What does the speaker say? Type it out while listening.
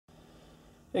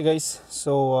Hey guys,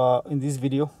 so in this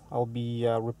video I'll be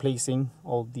replacing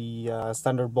all the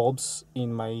standard bulbs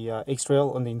in my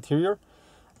Xtrail on the interior.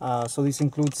 So this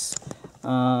includes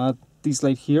this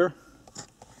light here,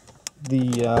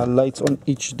 the lights on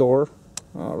each door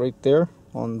right there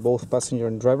on both passenger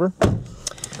and driver,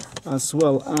 as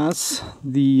well as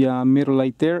the middle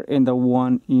light there and the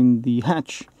one in the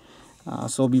hatch.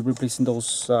 So I'll be replacing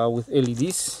those with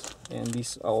LEDs, and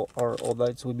these are all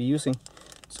lights we'll be using.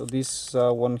 So this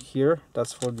one here,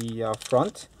 that's for the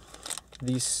front.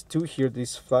 These two here,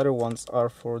 these flatter ones, are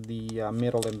for the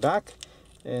middle and back.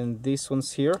 And these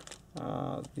ones here,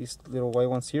 these little white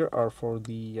ones here, are for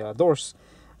the doors.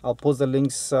 I'll post the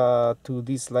links to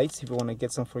these lights if you want to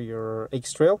get some for your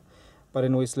Xtrail. But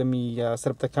anyways, let me set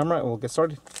up the camera and we'll get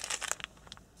started.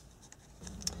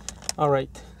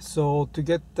 Alright, so to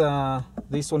get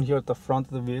this one here at the front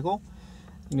of the vehicle,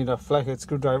 you need a flathead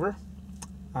screwdriver.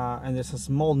 And there's a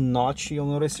small notch you'll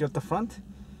notice here at the front.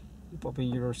 You pop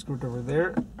in your screwdriver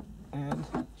there and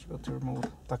you go to remove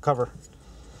the cover.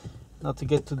 Now to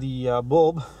get to the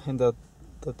bulb, and the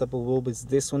type of bulb is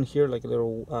this one here, like a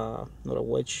little, not a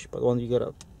wedge, but one you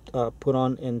gotta put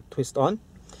on and twist on.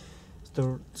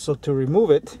 So to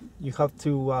remove it, you have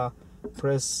to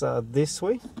press this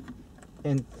way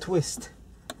and twist.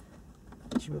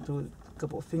 You will do a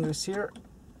couple of fingers here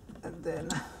and then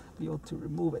be able to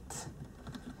remove it.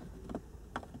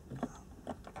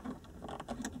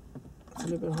 It's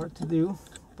a little bit hard to do,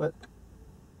 but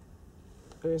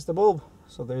there's the bulb.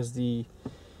 So there's the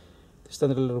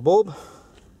standard little bulb.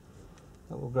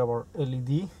 Now we'll grab our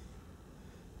LED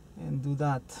and do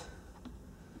that.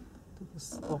 Do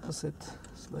this opposite,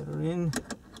 slide her in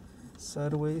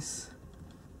sideways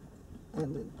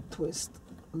and then twist,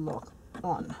 lock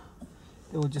on.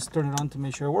 It will just turn it on to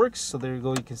make sure it works. So there you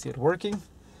go, you can see it working.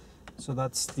 So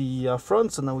that's the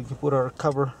front. So now we can put our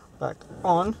cover back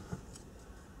on.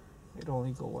 It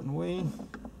only go one way,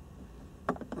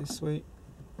 this way,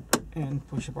 and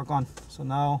push it back on. So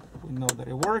now we know that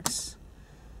it works.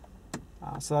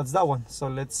 So that's that one. So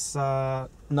let's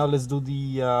do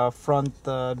the front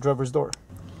driver's door.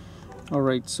 All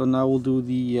right, so now we'll do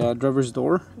the driver's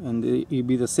door, and it'll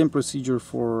be the same procedure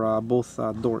for both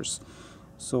doors.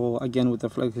 So again, with the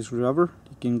flathead screwdriver,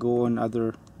 you can go on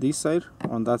either this side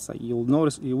or on that side. You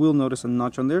will notice a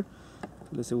notch on there.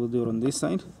 Let's say we'll do it on this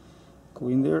side. Go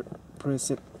in there,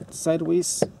 press it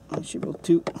sideways, and you should be able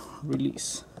to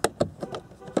release.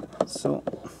 So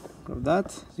grab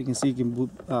that. So you can see you can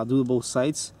do both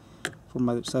sides. From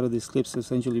either side of these clips,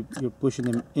 essentially you're pushing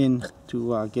them in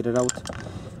to get it out.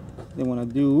 Then what I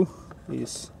do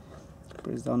is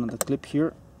press down on the clip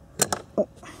here,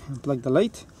 and plug the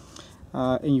light.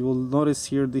 And you will notice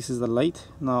here, this is the light.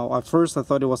 Now at first I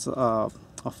thought it was a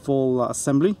full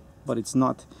assembly, but it's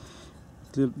not.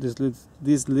 There's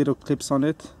these little clips on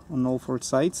it on all four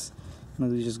sides. Now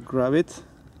you just grab it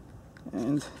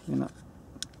and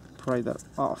pry that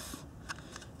off.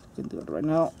 You can do it right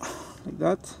now like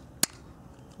that,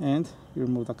 and you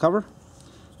remove the cover,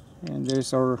 and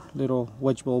there's our little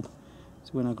wedge bulb.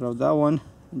 So we're gonna grab that one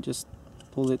and just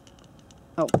pull it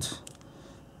out. There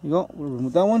you go, we'll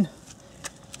remove that one.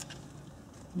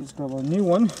 Let's grab a new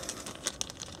one.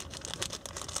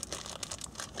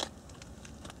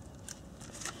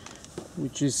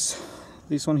 Which is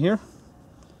this one here.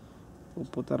 We'll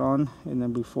put that on, and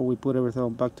then before we put everything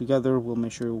back together, we'll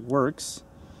make sure it works.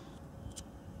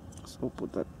 So we'll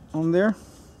put that on there.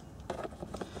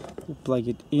 We'll plug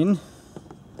it in.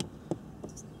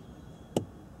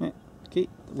 Okay,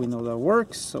 we know that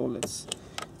works, so let's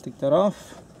take that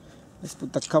off. Let's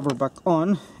put the cover back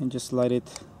on and just slide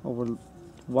it over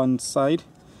one side.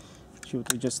 You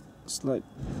just slide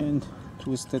and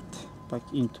twist it back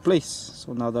into place.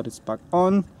 So now that it's back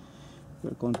on,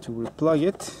 we're going to replug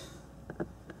it.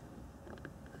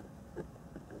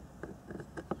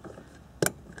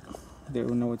 There,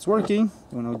 we know it's working.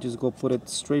 We're going to just go put it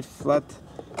straight flat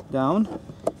down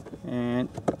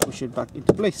and push it back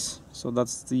into place. So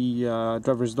that's the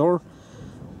driver's door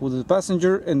with the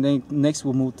passenger, and then next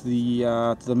we'll move to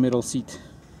the middle seat.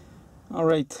 All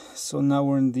right, so now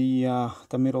we're in the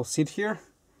middle seat here.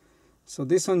 So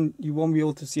this one, you won't be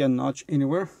able to see a notch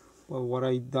anywhere. Well, what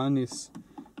I've done is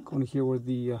go in here where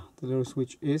the little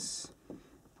switch is,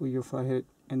 put your flathead,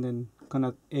 and then kind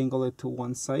of angle it to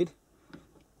one side,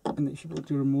 and then you should be able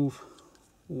to remove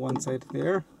one side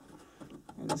there,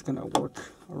 and it's gonna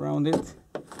work around it,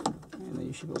 and then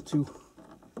you should be able to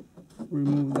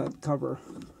remove that cover,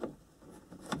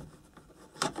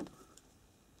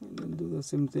 and then do the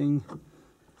same thing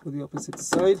for the opposite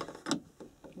side,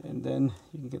 and then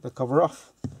you can get the cover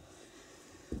off.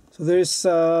 So there's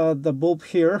the bulb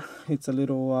here. It's a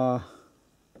little, I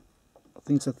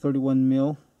think it's a 31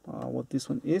 mil, what this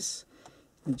one is.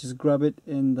 You just grab it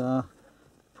and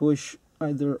push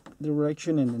either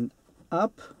direction and then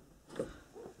up.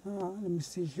 Let me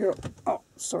see here. Oh,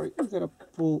 sorry, I gotta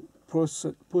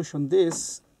push on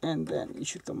this and then it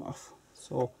should come off.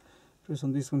 So press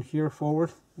on this one here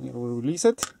forward and it will release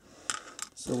it.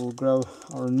 So we'll grab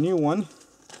our new one.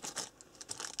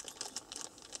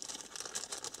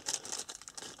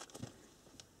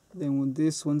 Then with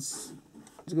this one's,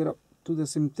 just gotta do the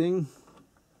same thing.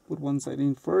 Put one side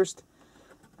in first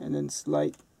and then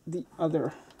slide the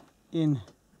other in.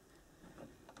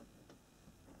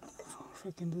 If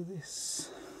I can do this.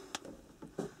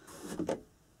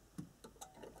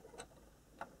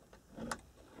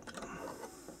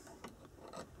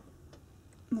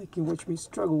 You can watch me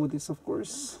struggle with this, of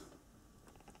course.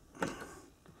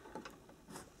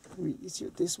 Maybe easier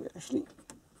this way, actually.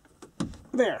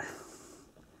 There.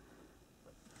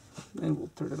 Then we'll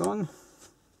turn it on.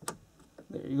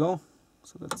 There you go.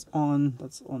 So that's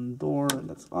on door, and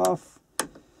that's off.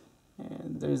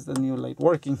 And there's the new light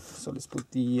working. So let's put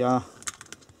the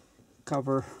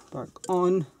cover back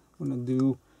on. I'm gonna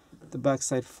do the back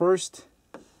side first.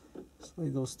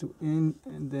 Slide those two in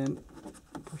and then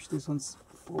push these ones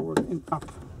forward and up.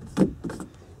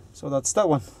 So that's that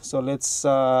one. So let's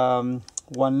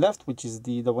one left, which is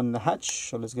the one in the hatch.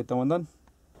 So let's get that one done.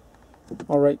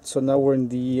 Alright, so now we're in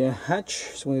the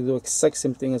hatch. So we're going to do the exact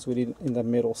same thing as we did in the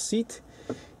middle seat.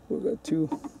 We're going to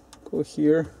go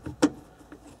here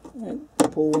and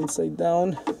pull one side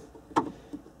down,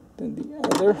 then the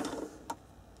other.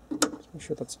 Just make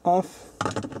sure that's off.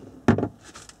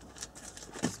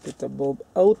 Let's get the bulb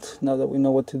out. Now that we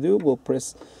know what to do, we'll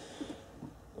press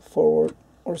forward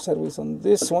or sideways on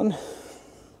this one.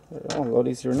 A lot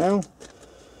easier now.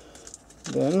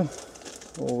 Then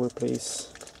we'll replace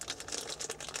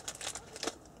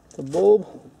the bulb.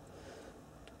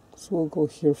 So we'll go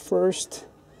here first,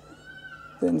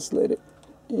 then slide it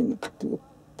into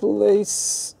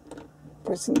place,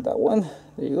 pressing that one.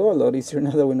 There you go, a lot easier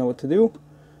now that we know what to do.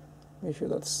 Make sure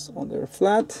that's on there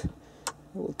flat.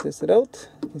 We'll test it out.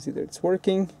 You can see that it's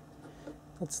working.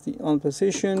 That's the on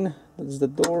position, that's the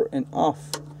door, and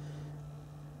off.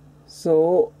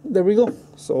 So there we go.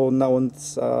 So now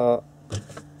it's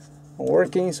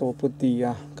working. So we'll put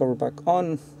the cover back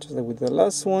on, just like with the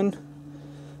last one.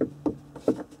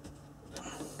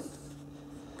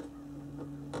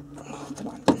 Oh, come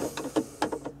on.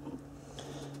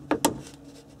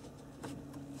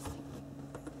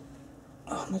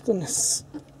 Oh my goodness.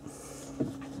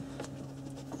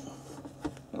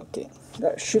 Okay,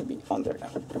 that should be on there now.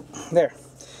 There.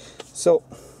 So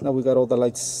now we got all the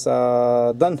lights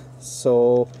done.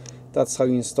 So that's how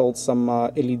you installed some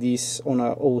LEDs on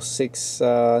a 06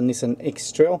 Nissan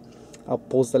Xtrail. I'll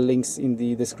post the links in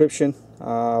the description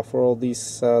for all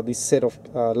these this set of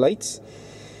lights.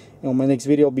 In my next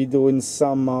video, I'll be doing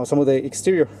some of the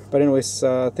exterior. But anyways,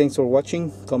 thanks for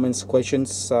watching. Comments,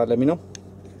 questions, let me know.